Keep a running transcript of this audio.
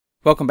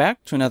Welcome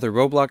back to another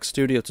Roblox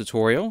Studio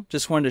tutorial.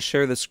 Just wanted to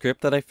share the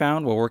script that I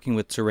found while working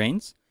with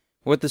terrains.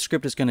 What the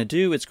script is going to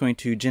do, it's going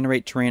to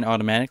generate terrain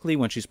automatically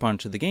once you spawn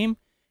into the game,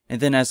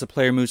 and then as the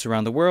player moves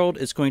around the world,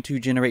 it's going to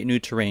generate new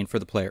terrain for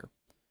the player.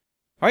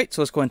 Alright,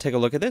 so let's go ahead and take a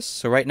look at this.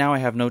 So right now I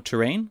have no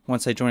terrain.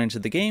 Once I join into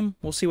the game,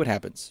 we'll see what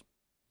happens.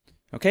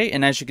 Okay,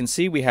 and as you can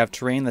see, we have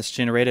terrain that's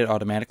generated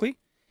automatically,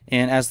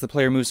 and as the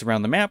player moves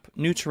around the map,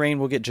 new terrain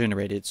will get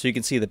generated. So you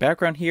can see the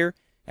background here.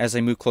 As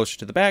I move closer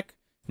to the back,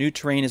 new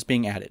terrain is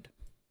being added.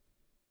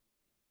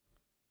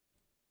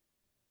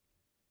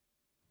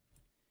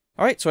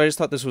 Alright, so I just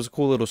thought this was a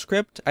cool little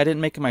script. I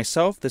didn't make it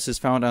myself. This is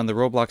found on the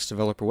Roblox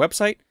developer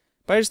website,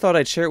 but I just thought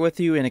I'd share it with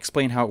you and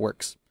explain how it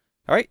works.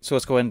 Alright, so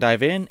let's go ahead and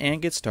dive in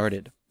and get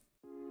started.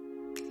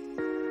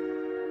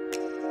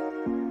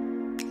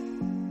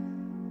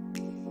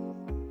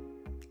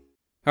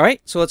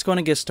 Alright, so let's go ahead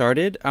and get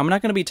started. I'm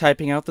not going to be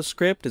typing out the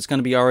script. It's going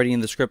to be already in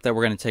the script that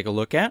we're going to take a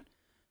look at.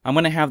 I'm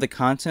going to have the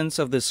contents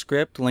of this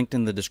script linked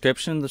in the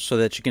description so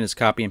that you can just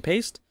copy and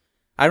paste.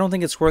 I don't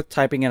think it's worth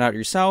typing it out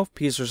yourself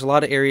because there's a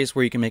lot of areas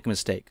where you can make a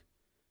mistake.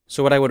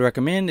 So what I would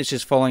recommend is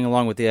just following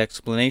along with the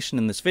explanation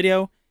in this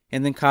video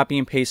and then copy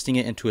and pasting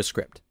it into a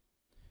script.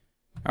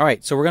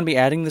 Alright, so we're going to be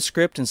adding the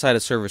script inside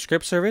a server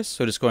script service.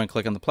 So just go ahead and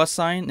click on the plus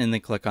sign and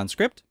then click on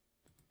script.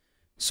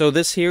 So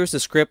this here is the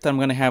script that I'm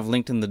going to have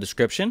linked in the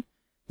description.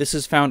 This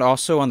is found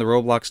also on the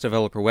Roblox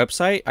developer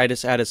website. I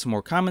just added some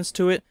more comments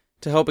to it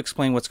to help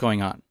explain what's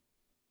going on.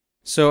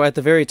 So at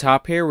the very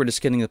top here, we're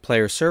just getting the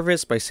player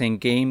service by saying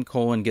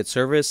game:get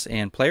service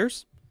and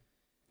players.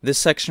 This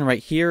section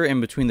right here in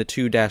between the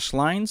two dashed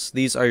lines,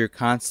 these are your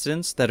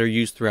constants that are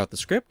used throughout the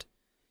script.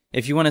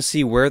 If you want to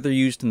see where they're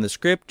used in the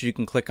script, you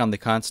can click on the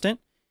constant,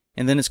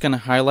 and then it's going to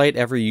highlight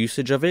every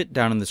usage of it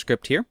down in the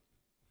script here.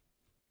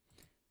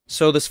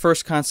 So this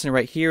first constant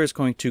right here is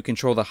going to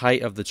control the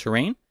height of the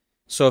terrain.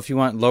 So if you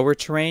want lower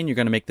terrain, you're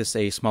going to make this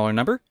a smaller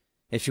number.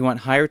 If you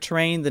want higher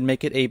terrain, then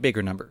make it a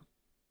bigger number.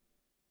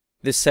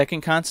 This second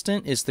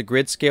constant is the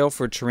grid scale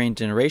for terrain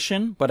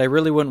generation, but I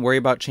really wouldn't worry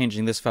about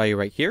changing this value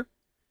right here.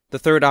 The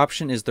third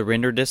option is the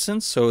render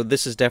distance, so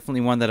this is definitely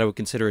one that I would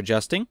consider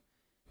adjusting.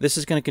 This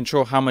is going to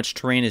control how much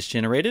terrain is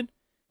generated.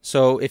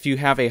 So if you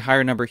have a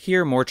higher number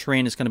here, more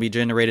terrain is going to be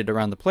generated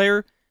around the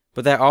player,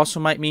 but that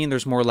also might mean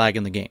there's more lag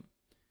in the game.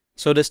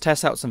 So just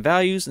test out some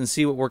values and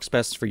see what works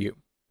best for you.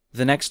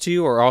 The next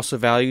two are also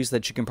values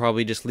that you can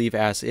probably just leave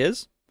as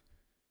is.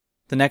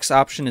 The next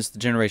option is the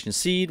generation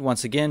seed.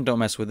 Once again, don't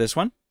mess with this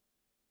one.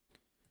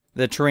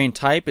 The terrain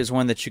type is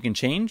one that you can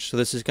change, so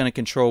this is going to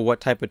control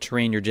what type of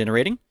terrain you're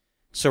generating.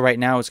 So right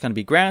now it's going to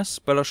be grass,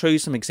 but I'll show you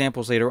some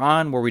examples later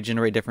on where we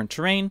generate different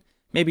terrain,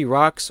 maybe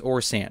rocks or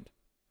sand.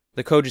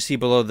 The code you see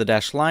below the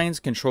dashed lines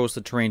controls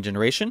the terrain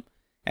generation.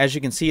 As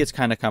you can see, it's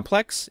kind of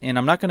complex, and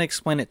I'm not going to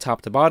explain it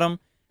top to bottom.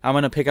 I'm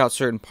going to pick out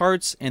certain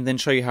parts and then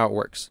show you how it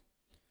works.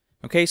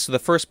 Okay, so the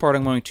first part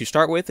I'm going to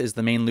start with is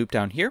the main loop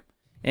down here.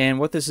 And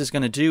what this is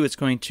going to do, it's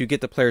going to get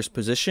the player's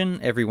position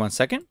every 1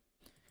 second.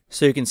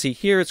 So you can see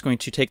here, it's going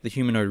to take the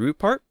humanoid root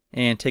part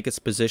and take its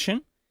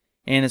position.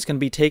 And it's going to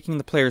be taking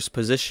the player's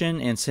position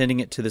and sending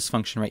it to this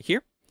function right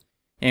here.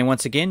 And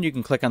once again, you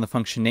can click on the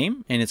function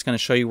name and it's going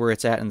to show you where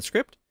it's at in the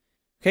script.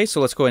 Okay, so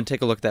let's go ahead and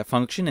take a look at that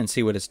function and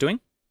see what it's doing.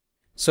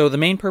 So the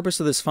main purpose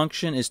of this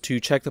function is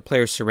to check the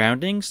player's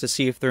surroundings to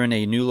see if they're in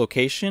a new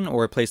location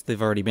or a place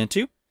they've already been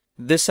to.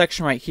 This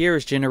section right here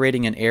is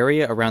generating an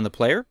area around the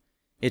player.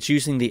 It's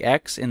using the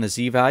X and the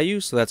Z value,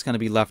 so that's going to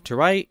be left to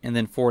right and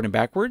then forward and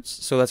backwards.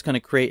 So that's going to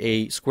create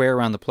a square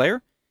around the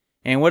player.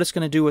 And what it's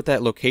going to do with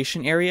that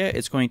location area,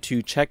 it's going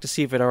to check to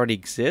see if it already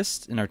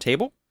exists in our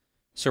table.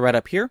 So right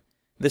up here,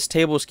 this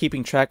table is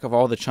keeping track of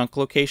all the chunk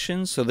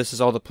locations. So this is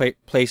all the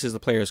places the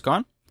player has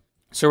gone.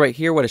 So right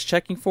here, what it's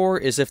checking for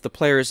is if the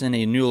player is in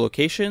a new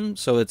location,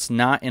 so it's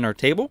not in our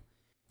table,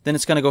 then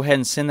it's going to go ahead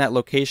and send that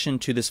location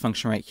to this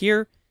function right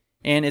here.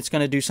 And it's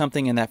going to do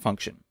something in that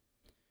function.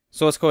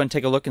 So let's go ahead and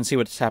take a look and see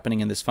what's happening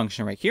in this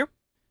function right here.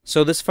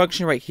 So this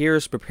function right here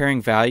is preparing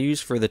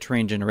values for the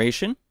terrain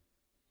generation.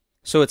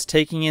 So it's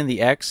taking in the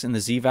X and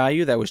the Z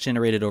value that was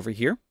generated over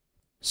here.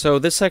 So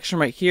this section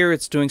right here,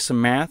 it's doing some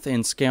math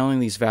and scaling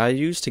these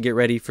values to get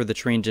ready for the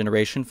terrain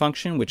generation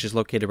function, which is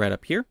located right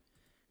up here.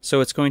 So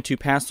it's going to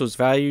pass those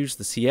values,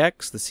 the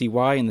CX, the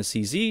CY, and the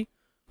CZ,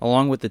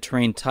 along with the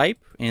terrain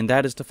type, and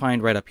that is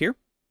defined right up here.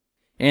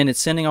 And it's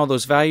sending all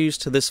those values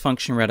to this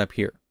function right up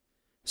here.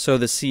 So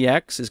the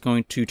CX is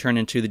going to turn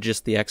into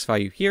just the X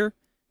value here.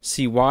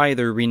 CY,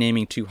 they're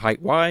renaming to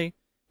height Y.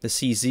 The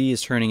CZ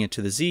is turning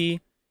into the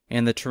Z.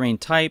 And the terrain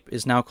type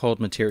is now called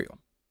material.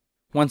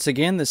 Once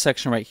again, this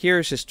section right here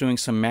is just doing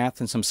some math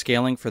and some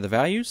scaling for the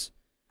values.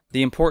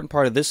 The important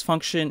part of this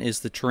function is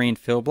the terrain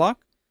fill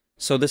block.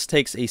 So this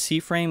takes a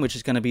C-frame, which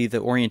is going to be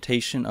the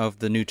orientation of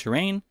the new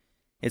terrain.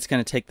 It's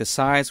going to take the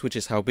size, which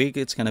is how big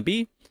it's going to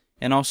be,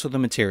 and also the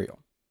material.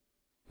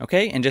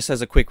 Okay, and just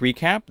as a quick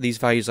recap, these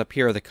values up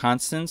here are the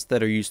constants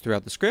that are used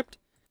throughout the script.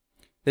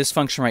 This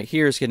function right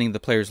here is getting the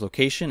player's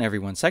location every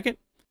 1 second.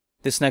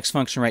 This next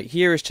function right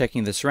here is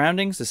checking the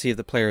surroundings to see if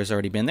the player has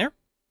already been there.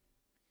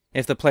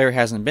 If the player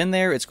hasn't been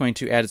there, it's going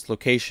to add its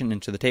location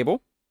into the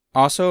table.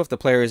 Also, if the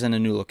player is in a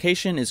new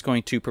location, it's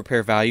going to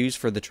prepare values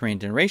for the terrain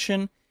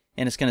generation,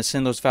 and it's going to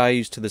send those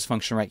values to this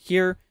function right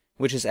here,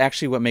 which is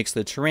actually what makes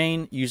the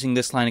terrain using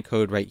this line of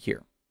code right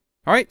here.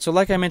 Alright, so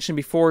like I mentioned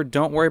before,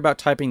 don't worry about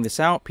typing this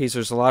out because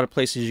there's a lot of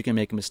places you can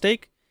make a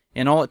mistake,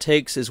 and all it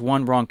takes is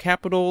one wrong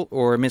capital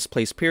or a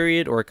misplaced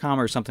period or a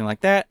comma or something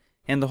like that,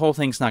 and the whole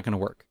thing's not going to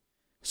work.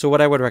 So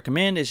what I would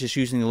recommend is just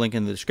using the link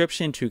in the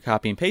description to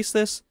copy and paste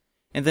this,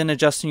 and then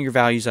adjusting your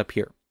values up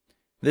here.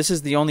 This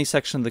is the only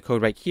section of the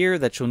code right here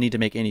that you'll need to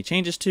make any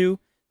changes to.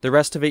 The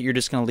rest of it you're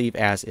just going to leave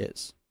as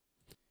is.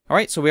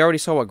 Alright, so we already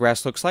saw what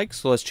grass looks like,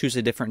 so let's choose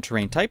a different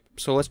terrain type.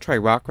 So let's try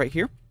rock right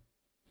here.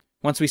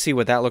 Once we see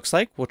what that looks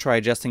like, we'll try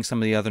adjusting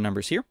some of the other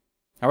numbers here.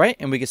 Alright,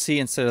 and we can see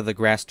instead of the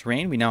grass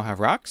terrain, we now have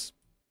rocks.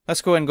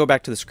 Let's go ahead and go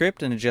back to the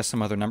script and adjust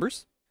some other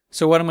numbers.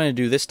 So what I'm going to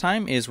do this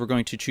time is we're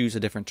going to choose a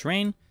different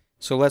terrain.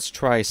 So let's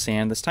try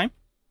sand this time.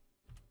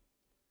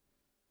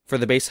 For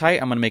the base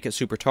height, I'm going to make it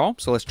super tall,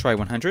 so let's try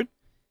 100.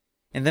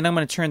 And then I'm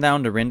going to turn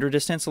down the render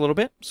distance a little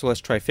bit, so let's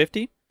try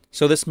 50.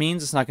 So this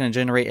means it's not going to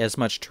generate as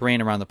much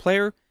terrain around the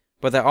player,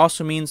 but that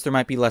also means there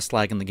might be less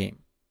lag in the game.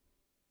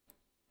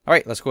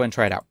 Alright, let's go ahead and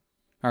try it out.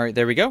 Alright,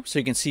 there we go. So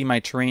you can see my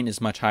terrain is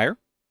much higher.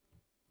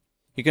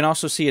 You can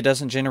also see it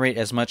doesn't generate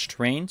as much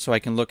terrain, so I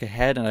can look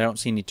ahead and I don't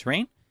see any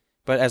terrain.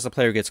 But as the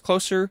player gets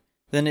closer,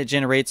 then it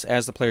generates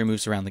as the player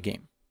moves around the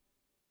game.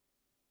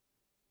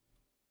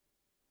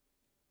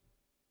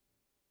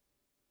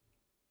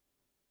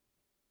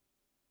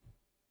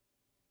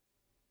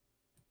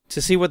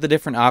 To see what the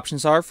different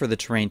options are for the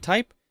terrain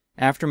type,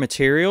 after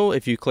material,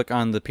 if you click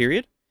on the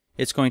period,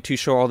 it's going to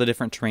show all the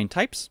different terrain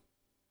types.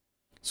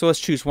 So let's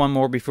choose one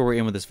more before we're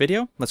in with this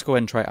video. Let's go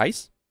ahead and try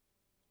ice.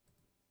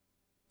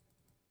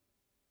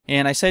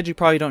 And I said you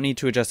probably don't need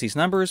to adjust these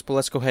numbers, but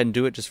let's go ahead and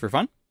do it just for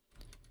fun.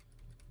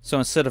 So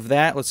instead of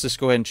that, let's just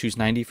go ahead and choose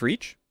 90 for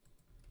each.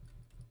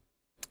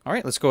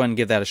 Alright, let's go ahead and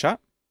give that a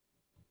shot.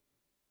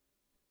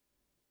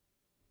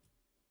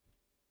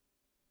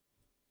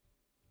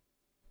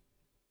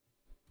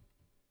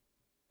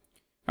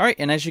 Alright,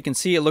 and as you can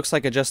see, it looks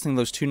like adjusting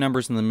those two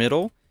numbers in the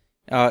middle,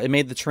 it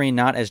made the terrain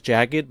not as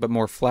jagged, but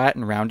more flat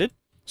and rounded.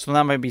 So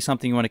that might be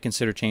something you want to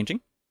consider changing.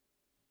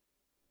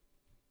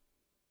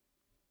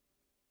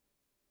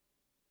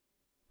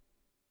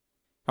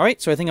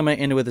 Alright, so I think I'm going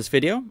to end it with this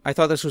video. I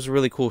thought this was a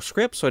really cool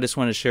script, so I just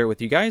wanted to share it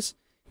with you guys.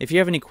 If you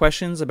have any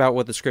questions about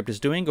what the script is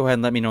doing, go ahead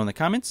and let me know in the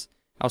comments.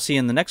 I'll see you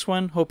in the next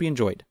one. Hope you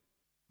enjoyed.